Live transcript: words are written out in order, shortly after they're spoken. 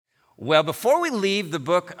Well, before we leave the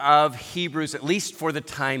book of Hebrews, at least for the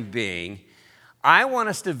time being, I want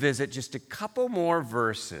us to visit just a couple more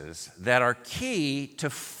verses that are key to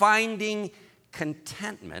finding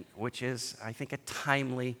contentment, which is, I think, a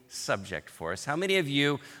timely subject for us. How many of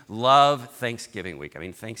you love Thanksgiving week? I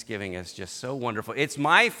mean, Thanksgiving is just so wonderful. It's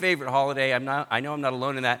my favorite holiday. I know I'm not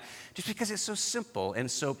alone in that, just because it's so simple and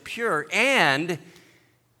so pure, and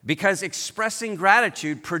because expressing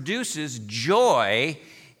gratitude produces joy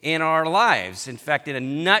in our lives. In fact, in a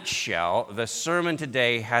nutshell, the sermon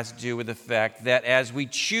today has to do with the fact that as we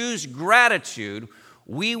choose gratitude,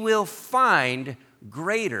 we will find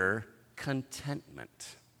greater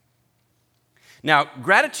contentment. Now,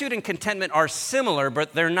 gratitude and contentment are similar,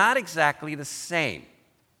 but they're not exactly the same.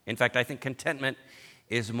 In fact, I think contentment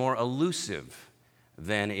is more elusive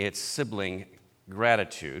than its sibling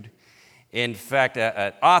gratitude. In fact,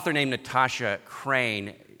 an author named Natasha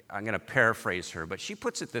Crane, I'm going to paraphrase her, but she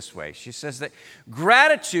puts it this way. She says that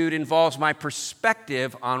gratitude involves my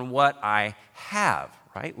perspective on what I have,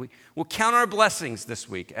 right? We'll count our blessings this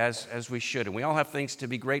week as we should, and we all have things to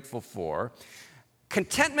be grateful for.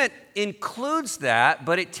 Contentment includes that,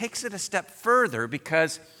 but it takes it a step further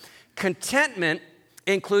because contentment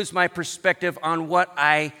includes my perspective on what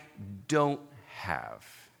I don't have.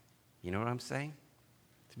 You know what I'm saying?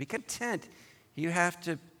 To be content, you have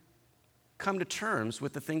to come to terms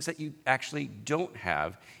with the things that you actually don't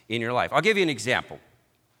have in your life. I'll give you an example.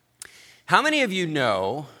 How many of you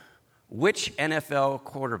know which NFL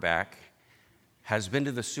quarterback has been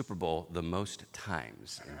to the Super Bowl the most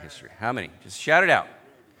times in history? How many? Just shout it out.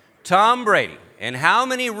 Tom Brady. And how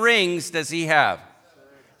many rings does he have?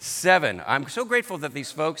 7. I'm so grateful that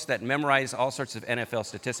these folks that memorize all sorts of NFL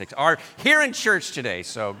statistics are here in church today,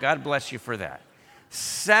 so God bless you for that.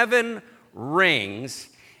 7 rings.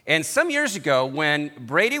 And some years ago, when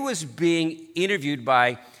Brady was being interviewed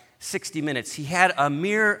by 60 Minutes, he had a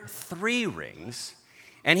mere 3 rings,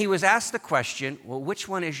 and he was asked the question, well, which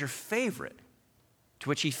one is your favorite? To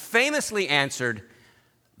which he famously answered,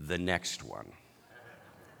 the next one.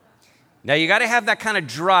 Now, you got to have that kind of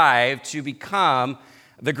drive to become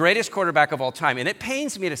the greatest quarterback of all time. And it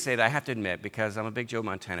pains me to say that, I have to admit, because I'm a big Joe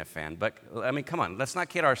Montana fan. But, I mean, come on, let's not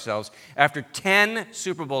kid ourselves. After 10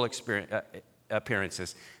 Super Bowl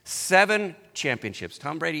appearances, 7 championships,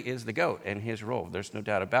 Tom Brady is the GOAT in his role. There's no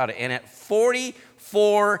doubt about it. And at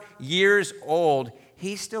 44 years old,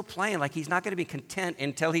 he's still playing like he's not going to be content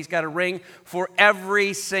until he's got a ring for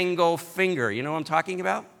every single finger. You know what I'm talking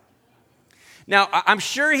about? Now, I'm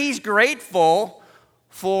sure he's grateful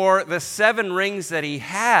for the 7 rings that he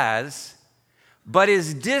has, but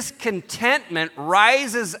his discontentment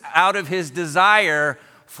rises out of his desire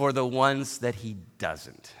for the ones that he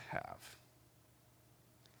doesn't have.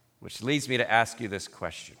 Which leads me to ask you this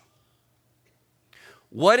question.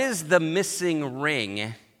 What is the missing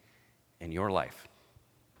ring in your life?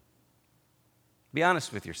 Be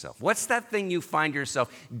honest with yourself. What's that thing you find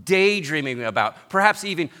yourself daydreaming about, perhaps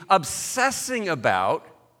even obsessing about,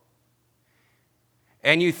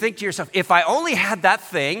 and you think to yourself, if I only had that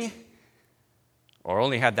thing, or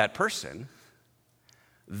only had that person,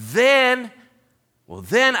 then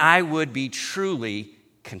I would be truly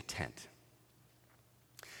content.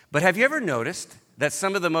 But have you ever noticed that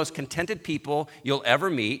some of the most contented people you'll ever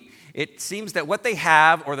meet, it seems that what they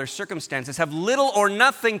have or their circumstances have little or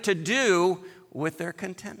nothing to do with their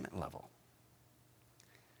contentment level?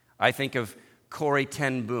 I think of Corrie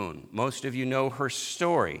ten Boom. Most of you know her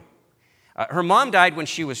story. Her mom died when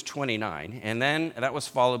she was 29, and then that was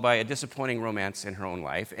followed by a disappointing romance in her own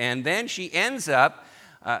life. And then she ends up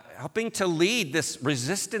helping to lead this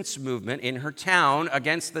resistance movement in her town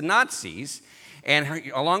against the Nazis. And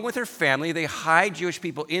along with her family, they hide Jewish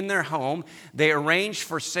people in their home. They arrange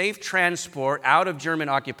for safe transport out of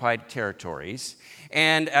German-occupied territories.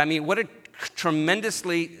 And, I mean, what a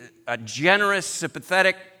tremendously generous,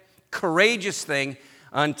 sympathetic, courageous thing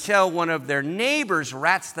until one of their neighbors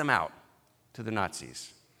rats them out to the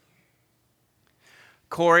Nazis.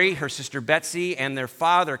 Corrie, her sister Betsy, and their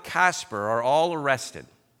father Caspar are all arrested.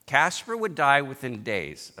 Caspar would die within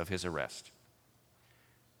days of his arrest.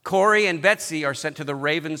 Corrie and Betsy are sent to the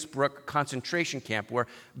Ravensbrück concentration camp, where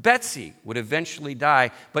Betsy would eventually die,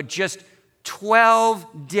 but just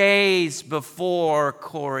 12 days before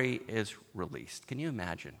Corrie is released. Can you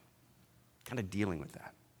imagine kind of dealing with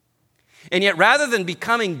that? And yet, rather than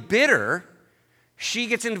becoming bitter, she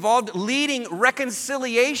gets involved leading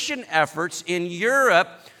reconciliation efforts in Europe,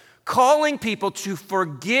 calling people to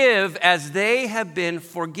forgive as they have been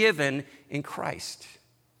forgiven in Christ.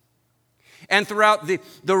 And throughout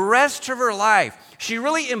the rest of her life, she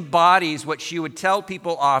really embodies what she would tell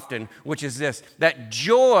people often, which is this, that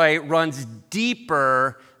joy runs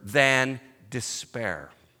deeper than despair.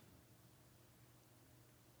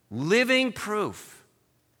 Living proof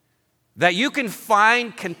that you can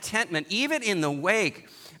find contentment even in the wake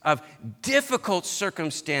of difficult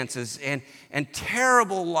circumstances and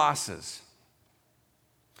terrible losses.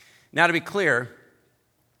 Now, to be clear,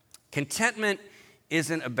 contentment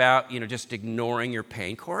isn't about, just ignoring your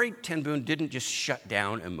pain. Corrie ten Boom didn't just shut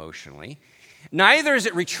down emotionally. Neither is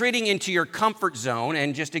it retreating into your comfort zone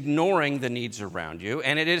and just ignoring the needs around you.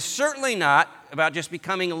 And it is certainly not about just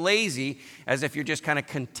becoming lazy as if you're just kind of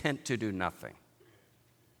content to do nothing.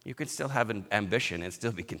 You can still have an ambition and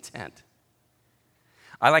still be content.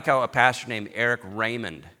 I like how a pastor named Eric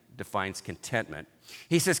Raymond defines contentment.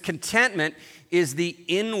 He says, contentment is the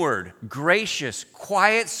inward, gracious,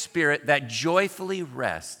 quiet spirit that joyfully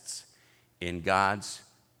rests in God's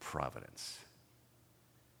providence.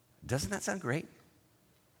 Doesn't that sound great?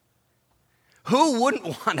 Who wouldn't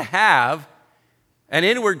want to have an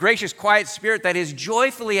inward, gracious, quiet spirit that is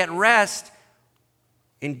joyfully at rest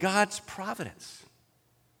in God's providence?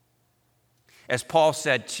 As Paul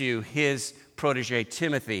said to his protege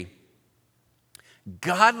Timothy,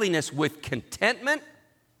 godliness with contentment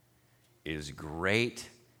is great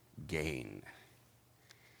gain.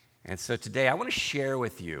 And so today I want to share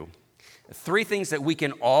with you 3 things that we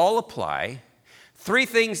can all apply, 3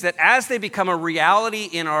 things that as they become a reality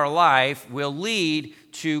in our life will lead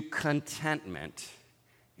to contentment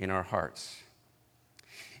in our hearts.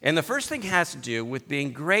 And the first thing has to do with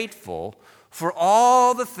being grateful for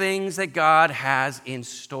all the things that God has in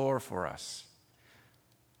store for us.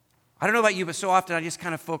 I don't know about you, but so often I just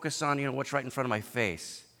kind of focus on, what's right in front of my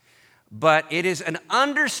face. But it is an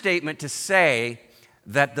understatement to say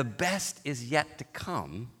that the best is yet to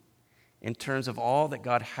come in terms of all that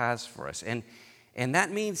God has for us. And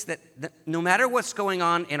that means that no matter what's going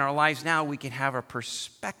on in our lives now, we can have a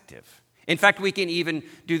perspective. In fact, we can even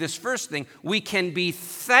do this first thing. We can be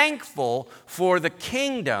thankful for the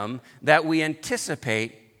kingdom that we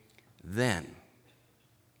anticipate then.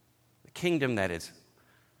 The kingdom that is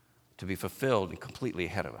to be fulfilled and completely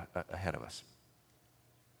ahead of us.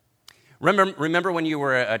 Remember when you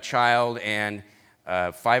were a child and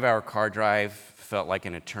a 5-hour car drive felt like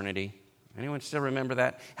an eternity? Anyone still remember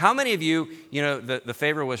that? How many of you, the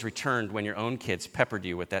favor was returned when your own kids peppered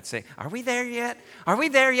you with that saying, are we there yet? Are we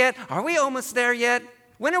there yet? Are we almost there yet?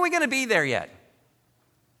 When are we going to be there yet?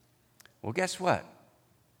 Well, guess what?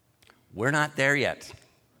 We're not there yet.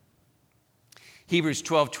 Hebrews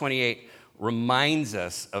 12:28 reminds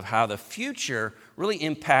us of how the future really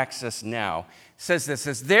impacts us now. It says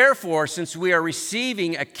this, therefore, since we are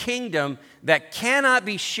receiving a kingdom that cannot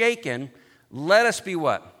be shaken, let us be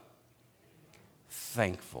what?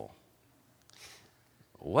 Thankful.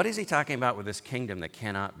 What is he talking about with this kingdom that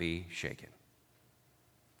cannot be shaken?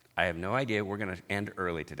 I have no idea. We're going to end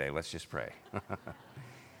early today. Let's just pray.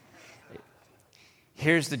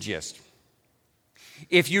 Here's the gist.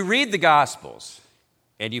 If you read the Gospels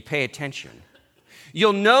and you pay attention,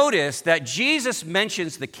 you'll notice that Jesus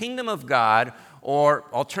mentions the kingdom of God, or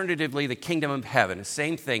alternatively, the kingdom of heaven, the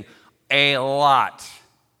same thing, a lot.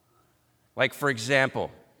 Like, for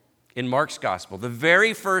example, in Mark's gospel, the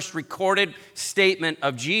very first recorded statement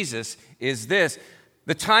of Jesus is this: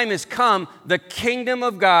 the time has come, the kingdom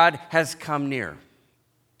of God has come near.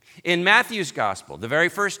 In Matthew's gospel, the very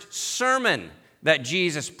first sermon that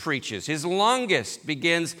Jesus preaches, his longest,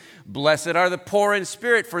 begins, blessed are the poor in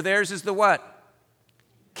spirit, for theirs is the what?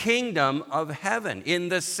 Kingdom of heaven. In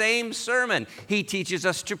the same sermon, he teaches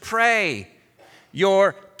us to pray,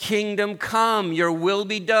 your kingdom come, your will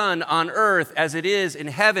be done on earth as it is in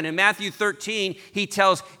heaven. In Matthew 13, he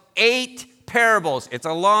tells 8 parables. It's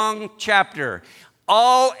a long chapter.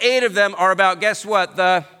 All 8 of them are about, guess what?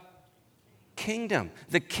 The kingdom.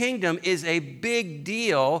 The kingdom is a big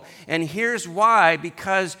deal, and here's why: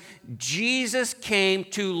 because Jesus came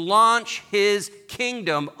to launch his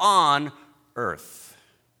kingdom on earth.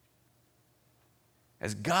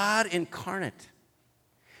 As God incarnate,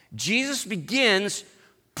 Jesus begins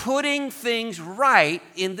putting things right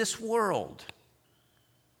in this world.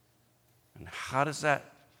 And how does that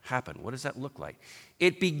happen? What does that look like?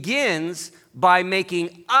 It begins by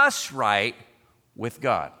making us right with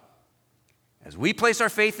God. As we place our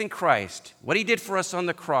faith in Christ, what he did for us on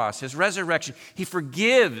the cross, his resurrection, he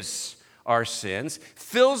forgives our sins,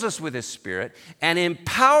 fills us with his Spirit, and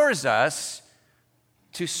empowers us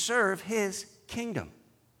to serve his kingdom.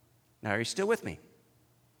 Now, are you still with me?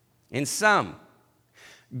 In sum,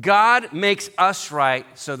 God makes us right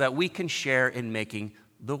so that we can share in making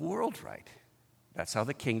the world right. That's how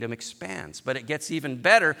the kingdom expands. But it gets even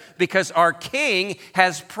better because our King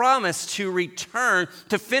has promised to return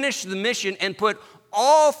to finish the mission and put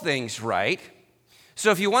all things right.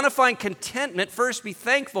 So if you want to find contentment, first be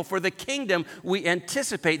thankful for the kingdom we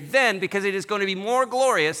anticipate then, because it is going to be more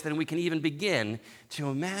glorious than we can even begin to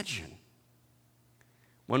imagine.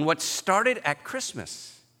 When what started at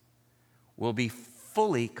Christmas will be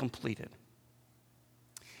fully completed.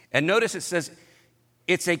 And notice it says,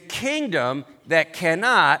 it's a kingdom that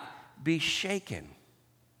cannot be shaken.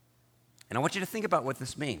 And I want you to think about what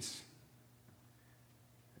this means.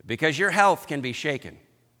 Because your health can be shaken.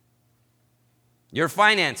 Your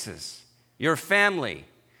finances, your family,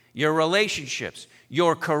 your relationships,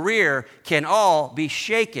 your career can all be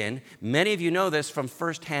shaken. Many of you know this from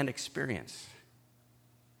firsthand experience.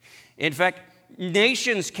 In fact,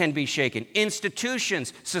 nations can be shaken,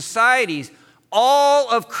 institutions, societies, all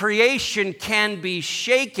of creation can be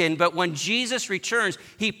shaken, but when Jesus returns,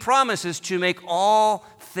 he promises to make all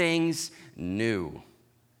things new.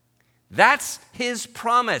 That's his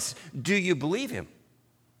promise. Do you believe him?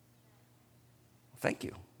 Thank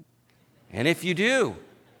you. And if you do,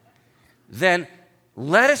 then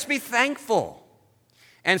let us be thankful.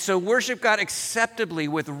 And so worship God acceptably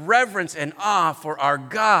with reverence and awe, for our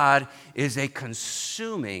God is a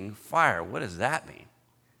consuming fire. What does that mean?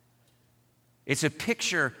 It's a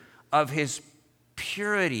picture of his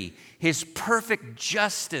purity, his perfect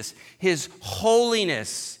justice, his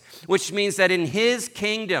holiness, which means that in his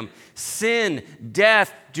kingdom, sin,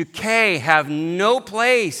 death, decay have no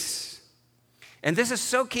place. And this is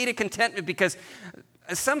so key to contentment, because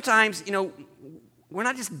sometimes, we're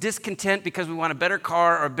not just discontent because we want a better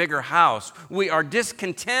car or a bigger house. We are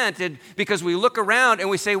discontented because we look around and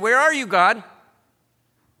we say, where are you, God?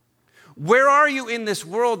 Where are you in this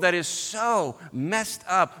world that is so messed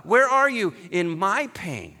up? Where are you in my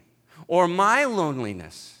pain or my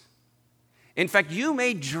loneliness? In fact, you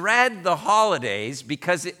may dread the holidays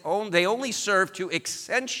because they only serve to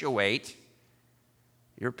accentuate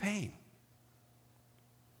your pain.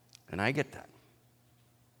 And I get that.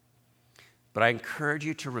 But I encourage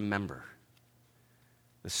you to remember,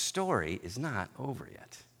 the story is not over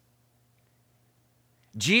yet.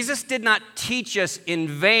 Jesus did not teach us in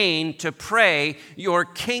vain to pray, your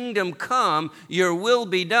kingdom come, your will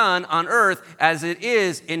be done on earth as it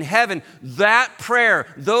is in heaven. That prayer,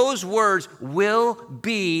 those words will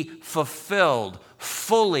be fulfilled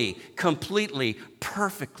fully, completely,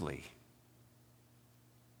 perfectly.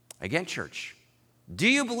 Again, church, do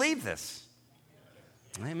you believe this?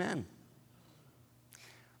 Amen.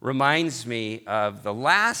 Reminds me of the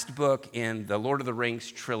last book in the Lord of the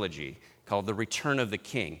Rings trilogy, called The Return of the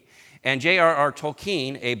King. And J.R.R.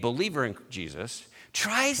 Tolkien, a believer in Jesus,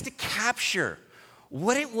 tries to capture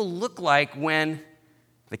what it will look like when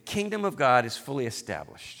the kingdom of God is fully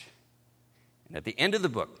established. And at the end of the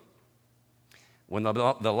book, when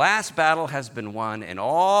the last battle has been won and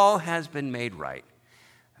all has been made right,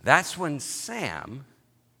 that's when Sam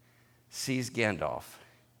sees Gandalf.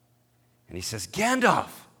 And he says, Gandalf,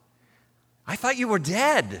 I thought you were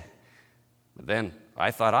dead. But then I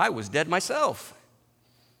thought I was dead myself.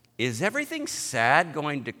 Is everything sad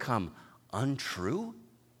going to come untrue?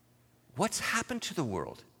 What's happened to the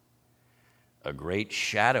world? A great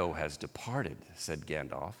shadow has departed, said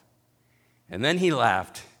Gandalf. And then he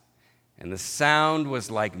laughed, and the sound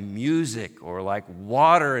was like music or like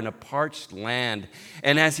water in a parched land.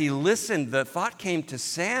 And as he listened, the thought came to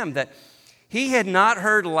Sam that he had not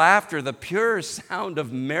heard laughter, the pure sound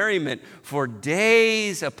of merriment, for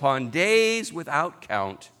days upon days without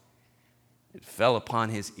count. It fell upon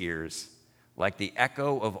his ears like the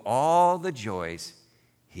echo of all the joys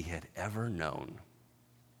he had ever known.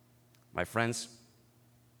 My friends,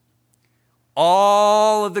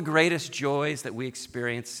 all of the greatest joys that we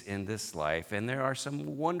experience in this life, and there are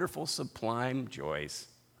some wonderful, sublime joys,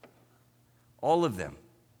 all of them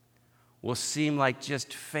will seem like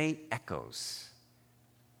just faint echoes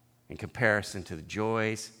in comparison to the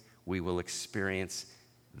joys we will experience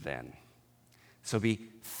then. So be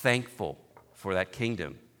thankful for that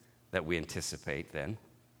kingdom that we anticipate then.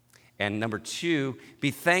 And number 2,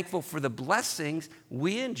 be thankful for the blessings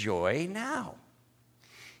we enjoy now.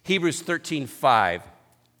 Hebrews 13:5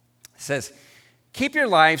 says, keep your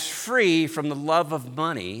lives free from the love of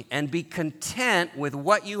money and be content with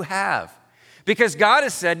what you have. Because God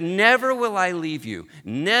has said, never will I leave you,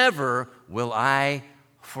 never will I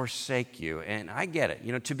forsake you. And I get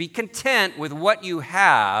it. To be content with what you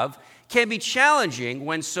have can be challenging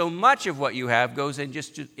when so much of what you have goes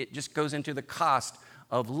into the cost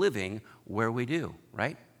of living where we do,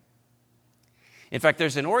 right? In fact,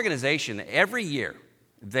 there's an organization that every year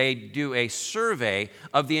they do a survey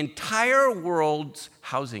of the entire world's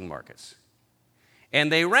housing markets.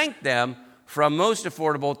 And they rank them from most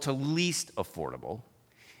affordable to least affordable.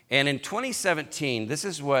 And in 2017, this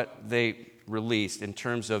is what they released in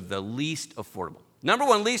terms of the least affordable. Number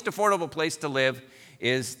one least affordable place to live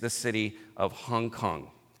is the city of Hong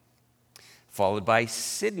Kong, followed by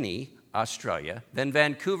Sydney, Australia, then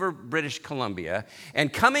Vancouver, British Columbia,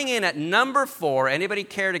 and coming in at number 4, anybody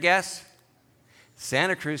care to guess?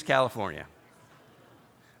 Santa Cruz, California.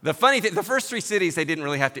 The funny thing, the first 3 cities they didn't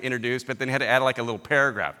really have to introduce, but then they had to add like a little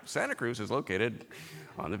paragraph. Santa Cruz is located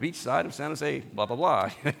on the beach side of San Jose, blah, blah, blah.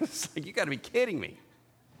 It's like, you got to be kidding me.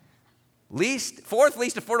 Fourth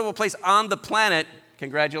least affordable place on the planet,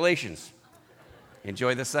 congratulations.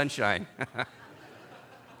 Enjoy the sunshine.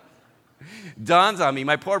 Dawns on me,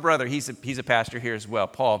 my poor brother, he's a pastor here as well,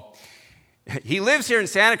 Paul. He lives here in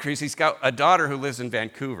Santa Cruz. He's got a daughter who lives in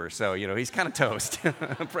Vancouver, so, he's kind of toast.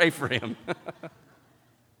 Pray for him.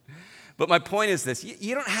 But my point is this,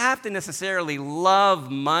 you don't have to necessarily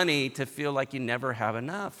love money to feel like you never have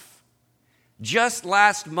enough. Just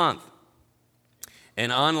last month,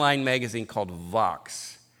 an online magazine called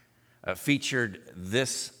Vox featured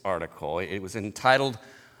this article. It was entitled,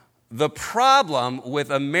 "The Problem with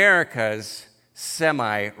America's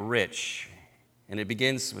Semi-Rich." And it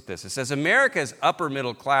begins with this. It says, America's upper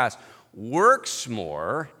middle class works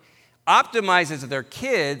more, optimizes their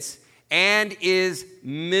kids, and is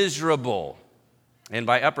miserable. And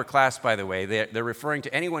by upper class, by the way, they're referring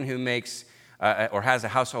to anyone who makes or has a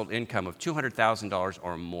household income of $200,000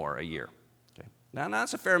 or more a year. Okay. Now,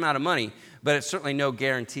 that's a fair amount of money, but it's certainly no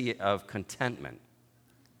guarantee of contentment.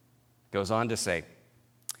 Goes on to say,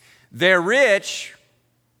 they're rich,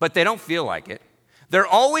 but they don't feel like it. They're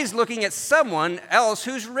always looking at someone else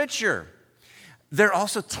who's richer. They're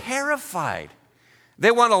also terrified.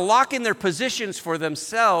 They want to lock in their positions for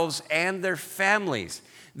themselves and their families.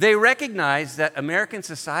 They recognize that American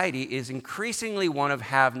society is increasingly one of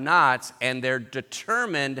have-nots, and they're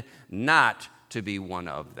determined not to be one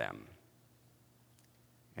of them.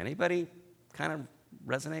 Anybody kind of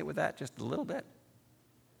resonate with that just a little bit?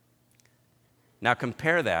 Now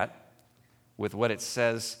compare that with what it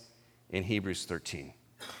says in Hebrews 13.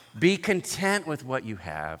 Be content with what you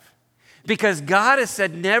have, because God has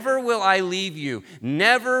said, never will I leave you,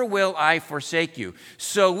 never will I forsake you.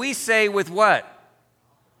 So we say with what?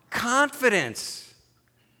 Confidence.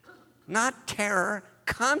 Not terror,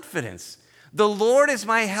 confidence. The Lord is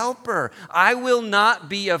my helper. I will not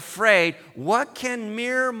be afraid. What can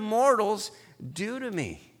mere mortals do to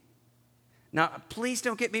me? Now, please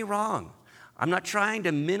don't get me wrong. I'm not trying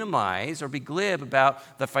to minimize or be glib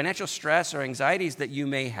about the financial stress or anxieties that you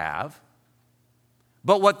may have.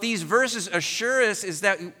 But what these verses assure us is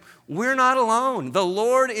that we're not alone. The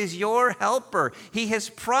Lord is your helper. He has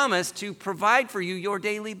promised to provide for you your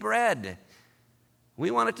daily bread.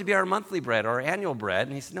 We want it to be our monthly bread, our annual bread.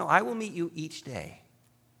 And he said, no, I will meet you each day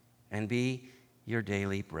and be your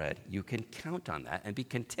daily bread. You can count on that and be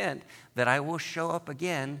content that I will show up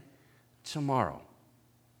again tomorrow.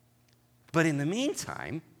 But in the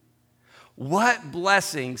meantime, what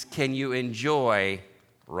blessings can you enjoy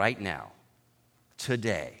right now,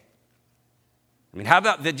 today? I mean, how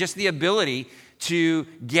about just the ability to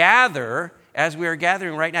gather as we are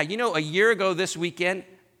gathering right now? You know, a year ago this weekend,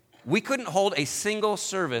 we couldn't hold a single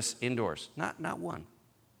service indoors. Not one.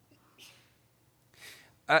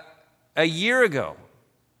 A year ago,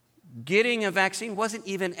 getting a vaccine wasn't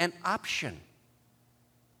even an option.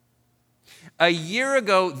 A year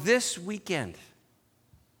ago this weekend,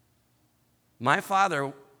 my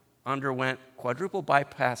father underwent quadruple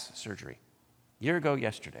bypass surgery. A year ago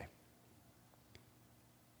yesterday.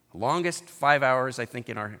 Longest 5 hours, I think,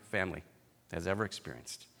 in our family has ever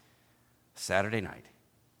experienced. Saturday night.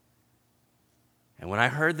 And when I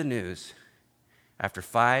heard the news, after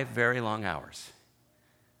 5 very long hours,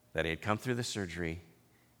 that he had come through the surgery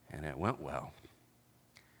and it went well,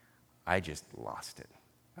 I just lost it.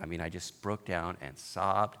 I mean, I just broke down and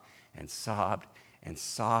sobbed and sobbed and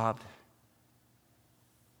sobbed.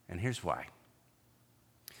 And here's why.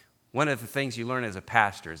 One of the things you learn as a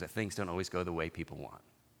pastor is that things don't always go the way people want.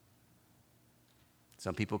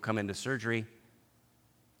 Some people come into surgery,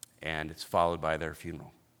 and it's followed by their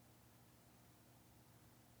funeral.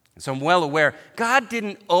 And so I'm well aware, God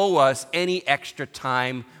didn't owe us any extra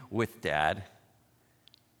time with Dad,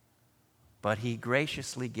 but He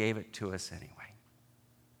graciously gave it to us anyway.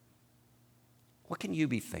 What can you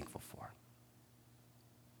be thankful for?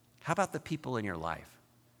 How about the people in your life?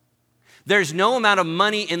 There's no amount of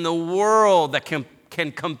money in the world that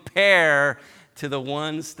can compare to the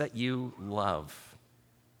ones that you love.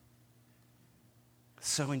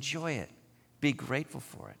 So enjoy it. Be grateful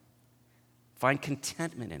for it. Find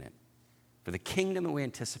contentment in it for the kingdom that we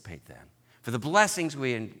anticipate then, for the blessings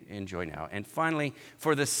we enjoy now, and finally,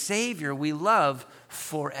 for the Savior we love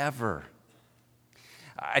forever.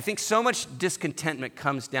 I think so much discontentment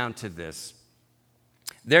comes down to this.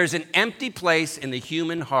 There's an empty place in the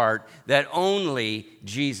human heart that only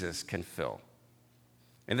Jesus can fill.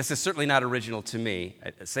 And this is certainly not original to me.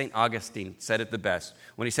 St. Augustine said it the best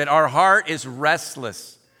when he said, "Our heart is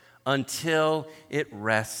restless until it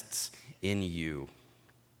rests in you."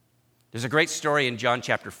 There's a great story in John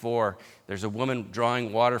chapter 4. There's a woman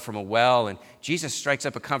drawing water from a well, and Jesus strikes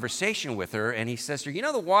up a conversation with her, and he says to her, "You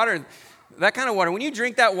know the water, that kind of water, when you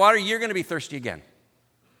drink that water, you're going to be thirsty again.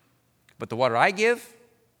 But the water I give,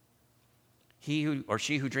 he who, or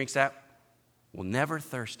she who drinks that will never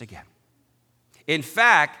thirst again. In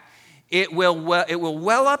fact, it will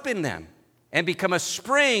well up in them and become a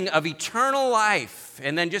spring of eternal life."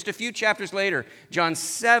 And then just a few chapters later, John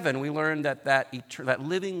 7, we learn that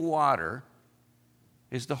living water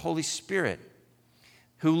is the Holy Spirit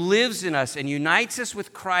who lives in us and unites us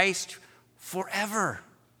with Christ forever.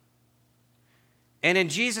 And in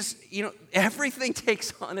Jesus, everything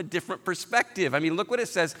takes on a different perspective. I mean, look what it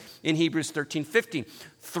says in Hebrews 13:15.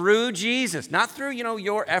 Through Jesus, not through,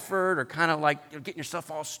 your effort or kind of like getting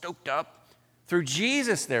yourself all stoked up. Through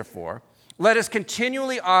Jesus, therefore, let us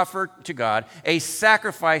continually offer to God a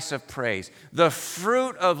sacrifice of praise, the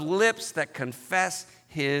fruit of lips that confess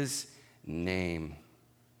his name.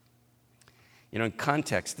 In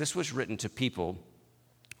context, this was written to people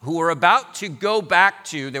who were about to go back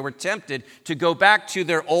to, they were tempted to go back to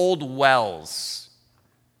their old wells,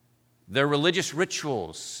 their religious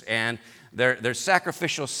rituals, and their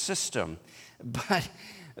sacrificial system. But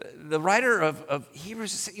the writer of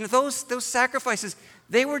Hebrews says, those sacrifices,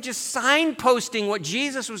 they were just signposting what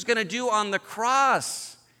Jesus was going to do on the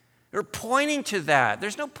cross. They're pointing to that.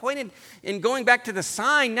 There's no point in going back to the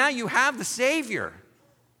sign. Now you have the Savior.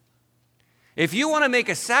 If you want to make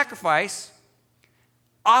a sacrifice,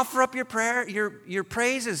 offer up your prayer, your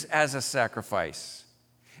praises as a sacrifice.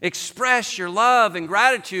 Express your love and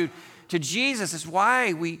gratitude to Jesus. That's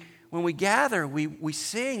why when we gather, we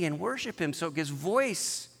sing and worship him, so it gives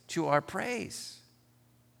voice to our praise.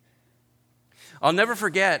 I'll never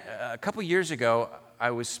forget, a couple years ago,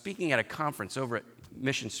 I was speaking at a conference over at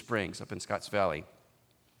Mission Springs up in Scotts Valley.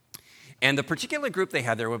 And the particular group they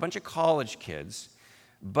had there were a bunch of college kids,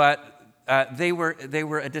 but they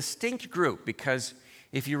were a distinct group because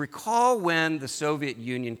if you recall when the Soviet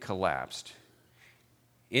Union collapsed,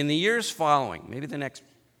 in the years following, maybe the next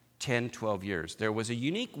 10, 12 years, there was a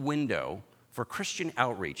unique window for Christian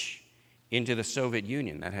outreach into the Soviet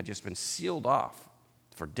Union that had just been sealed off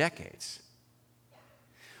for decades.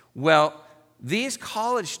 Well, these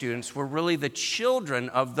college students were really the children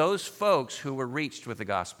of those folks who were reached with the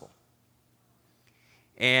gospel.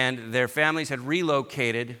 And their families had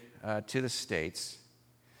relocated to the States.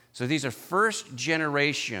 So these are first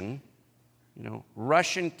generation,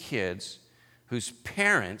 Russian kids whose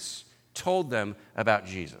parents told them about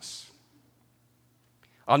Jesus.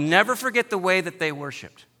 I'll never forget the way that they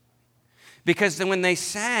worshiped. Because then when they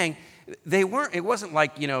sang, it wasn't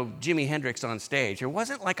like, Jimi Hendrix on stage. There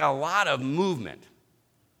wasn't like a lot of movement.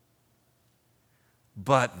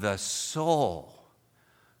 But the soul,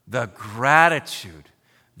 the gratitude,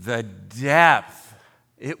 the depth,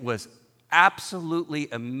 it was absolutely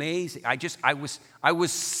amazing. I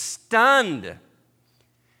was stunned.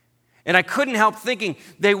 And I couldn't help thinking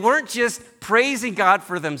they weren't just praising God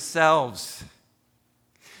for themselves.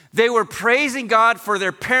 They were praising God for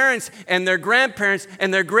their parents and their grandparents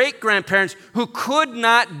and their great-grandparents who could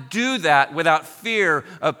not do that without fear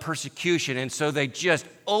of persecution. And so they just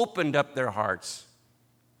opened up their hearts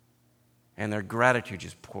and their gratitude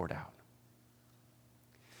just poured out.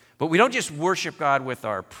 But we don't just worship God with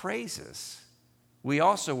our praises. We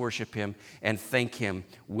also worship him and thank him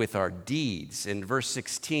with our deeds. In verse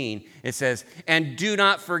 16, it says, "And do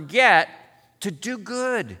not forget to do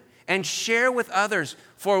good and share with others,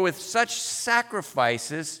 for with such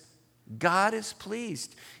sacrifices, God is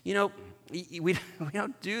pleased." We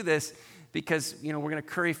don't do this because, we're going to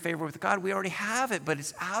curry favor with God. We already have it, but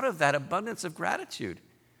it's out of that abundance of gratitude.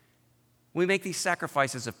 We make these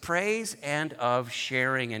sacrifices of praise and of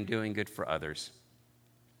sharing and doing good for others.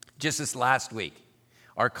 Just this last week,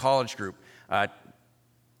 our college group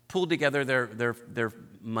pulled together their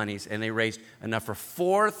monies, and they raised enough for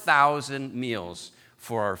 4,000 meals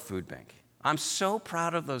for our food bank. I'm so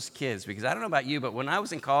proud of those kids because I don't know about you, but when I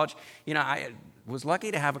was in college, I was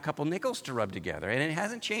lucky to have a couple nickels to rub together, and it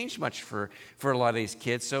hasn't changed much for a lot of these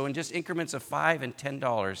kids. So in just increments of $5 and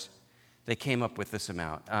 $10, they came up with this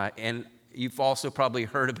amount. And you've also probably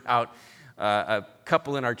heard about a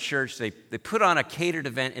couple in our church. They put on a catered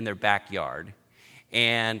event in their backyard,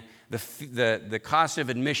 and the cost of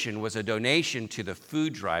admission was a donation to the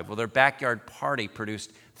food drive. Well, their backyard party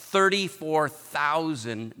produced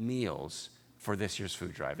 34,000 meals for this year's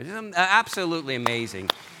food drive. It's absolutely amazing,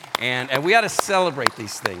 and we ought to celebrate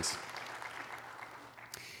these things.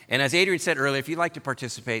 And as Adrian said earlier, if you'd like to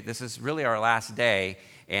participate, this is really our last day,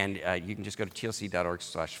 and you can just go to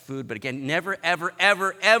tlc.org/food. But again, never, ever,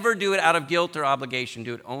 ever, ever do it out of guilt or obligation.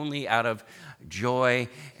 Do it only out of joy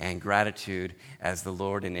and gratitude as the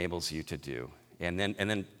Lord enables you to do. And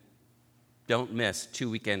then don't miss 2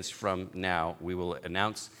 weekends from now. We will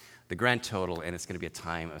announce the grand total, and it's going to be a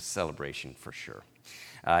time of celebration for sure.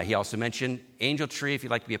 He also mentioned Angel Tree. If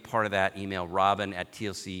you'd like to be a part of that, email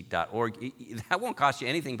robin@tlc.org. That won't cost you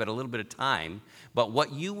anything but a little bit of time. But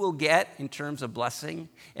what you will get in terms of blessing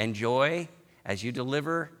and joy as you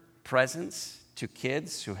deliver presents to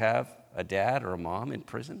kids who have a dad or a mom in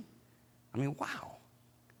prison, I mean, wow.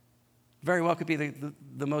 Very well could be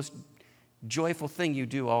the most joyful thing you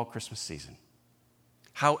do all Christmas season.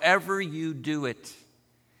 However you do it,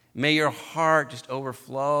 may your heart just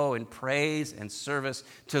overflow in praise and service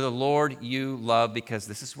to the Lord you love, because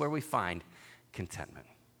this is where we find contentment.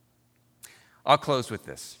 I'll close with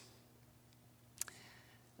this.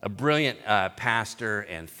 A brilliant pastor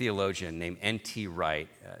and theologian named N.T. Wright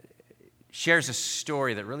shares a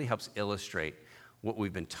story that really helps illustrate what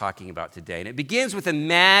we've been talking about today. And it begins with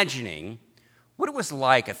imagining what it was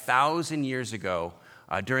like 1,000 years ago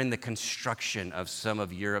during the construction of some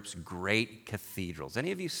of Europe's great cathedrals.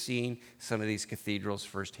 Any of you seen some of these cathedrals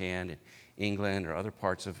firsthand in England or other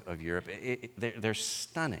parts of Europe? They're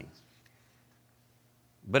stunning.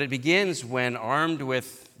 But it begins when, armed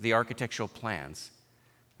with the architectural plans,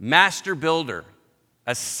 master builder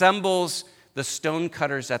assembles the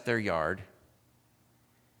stonecutters at their yard,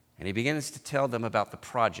 and he begins to tell them about the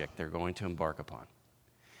project they're going to embark upon.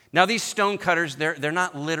 Now, these stonecutters, they're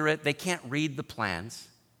not literate. They can't read the plans.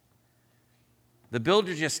 The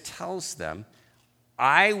builder just tells them,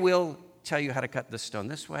 I will tell you how to cut this stone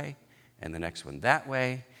this way and the next one that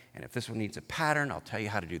way. And if this one needs a pattern, I'll tell you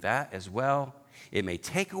how to do that as well. It may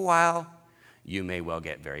take a while. You may well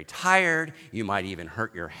get very tired. You might even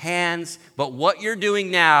hurt your hands. But what you're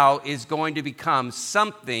doing now is going to become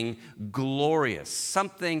something glorious,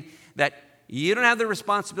 something that you don't have the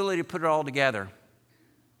responsibility to put it all together.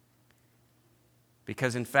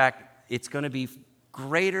 Because, in fact, it's going to be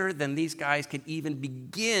greater than these guys can even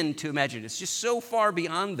begin to imagine. It's just so far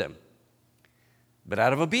beyond them. But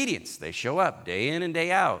out of obedience, they show up day in and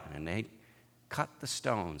day out, and they cut the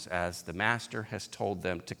stones as the master has told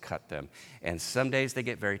them to cut them. And some days they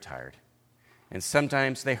get very tired. And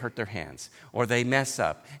sometimes they hurt their hands, or they mess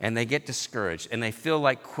up, and they get discouraged, and they feel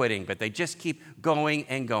like quitting, but they just keep going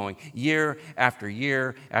and going, year after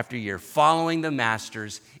year after year, following the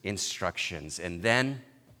master's instructions. And then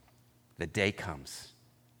the day comes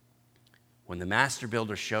when the master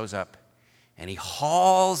builder shows up, and he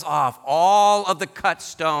hauls off all of the cut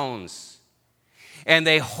stones, and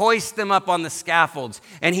they hoist them up on the scaffolds,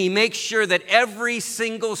 and he makes sure that every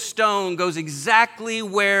single stone goes exactly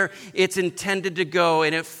where it's intended to go,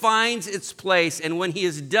 and it finds its place. And when he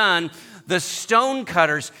is done, the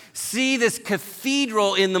stonecutters see this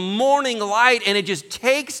cathedral in the morning light, and it just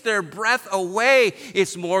takes their breath away.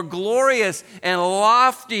 It's more glorious and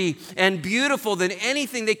lofty and beautiful than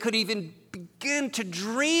anything they could even begin to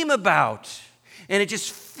dream about. And it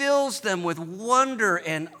just fills them with wonder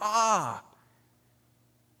and awe.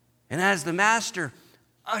 And as the master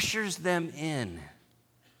ushers them in,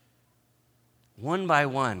 one by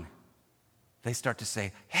one, they start to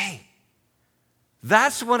say, hey,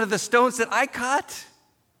 that's one of the stones that I cut.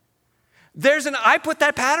 I put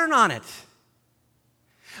that pattern on it.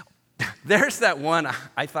 There's that one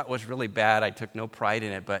I thought was really bad. I took no pride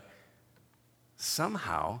in it, but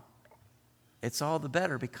somehow it's all the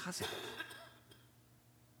better because of it.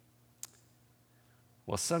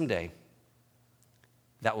 Well, someday,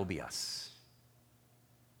 that will be us.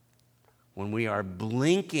 When we are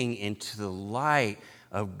blinking into the light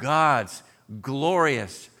of God's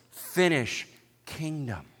glorious, finished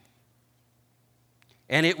kingdom.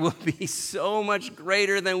 And it will be so much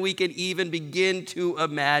greater than we can even begin to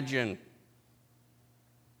imagine.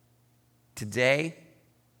 Today,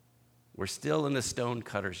 we're still in the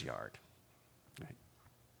stonecutter's yard. Right?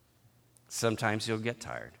 Sometimes you'll get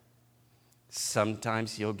tired.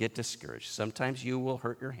 Sometimes you'll get discouraged. Sometimes you will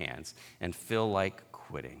hurt your hands and feel like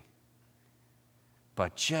quitting.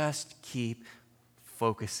 But just keep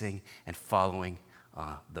focusing and following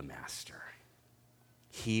the master.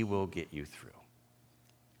 He will get you through.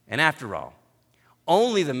 And after all,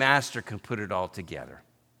 only the Master can put it all together.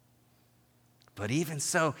 But even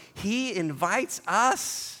so, He invites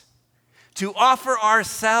us to offer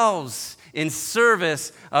ourselves in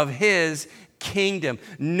service of His kingdom,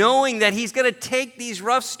 knowing that He's going to take these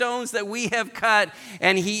rough stones that we have cut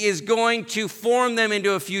and He is going to form them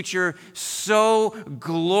into a future so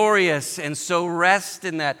glorious. And so rest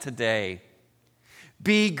in that today.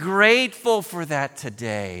 Be grateful for that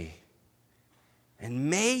today. And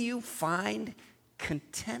may you find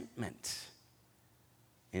contentment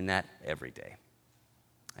in that every day.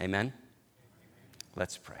 Amen?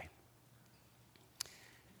 Let's pray.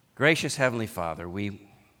 Gracious Heavenly Father, we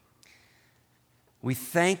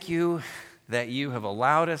thank you that you have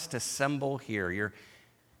allowed us to assemble here,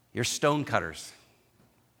 your stone cutters.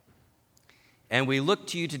 And we look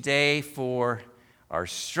to you today for our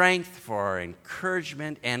strength, for our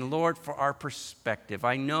encouragement, and Lord, for our perspective.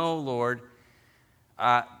 I know, Lord,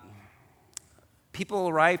 people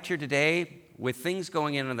arrived here today with things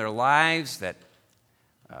going in their lives that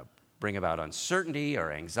bring about uncertainty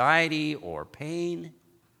or anxiety or pain.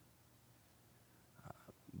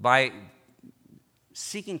 By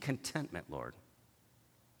seeking contentment, Lord,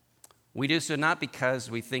 we do so not because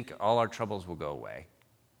we think all our troubles will go away.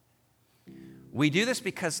 We do this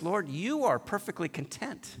because, Lord, you are perfectly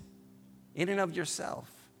content in and of yourself.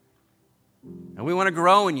 And we want to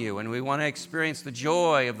grow in you, and we want to experience the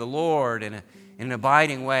joy of the Lord in an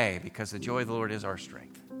abiding way, because the joy of the Lord is our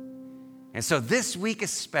strength. And so this week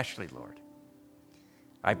especially, Lord,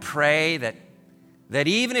 I pray that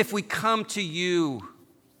even if we come to you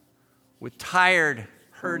with tired,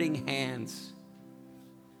 hurting hands,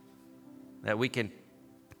 that we can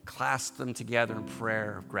clasp them together in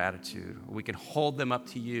prayer of gratitude. We can hold them up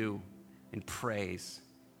to you in praise.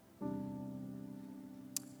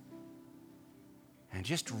 And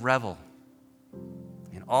just revel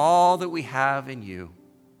in all that we have in you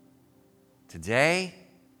today,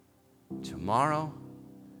 tomorrow,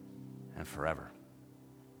 and forever.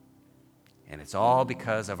 And it's all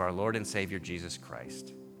because of our Lord and Savior, Jesus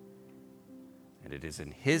Christ. And it is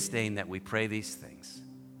in His name that we pray these things.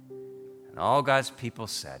 And all God's people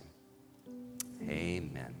said,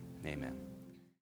 amen. Amen.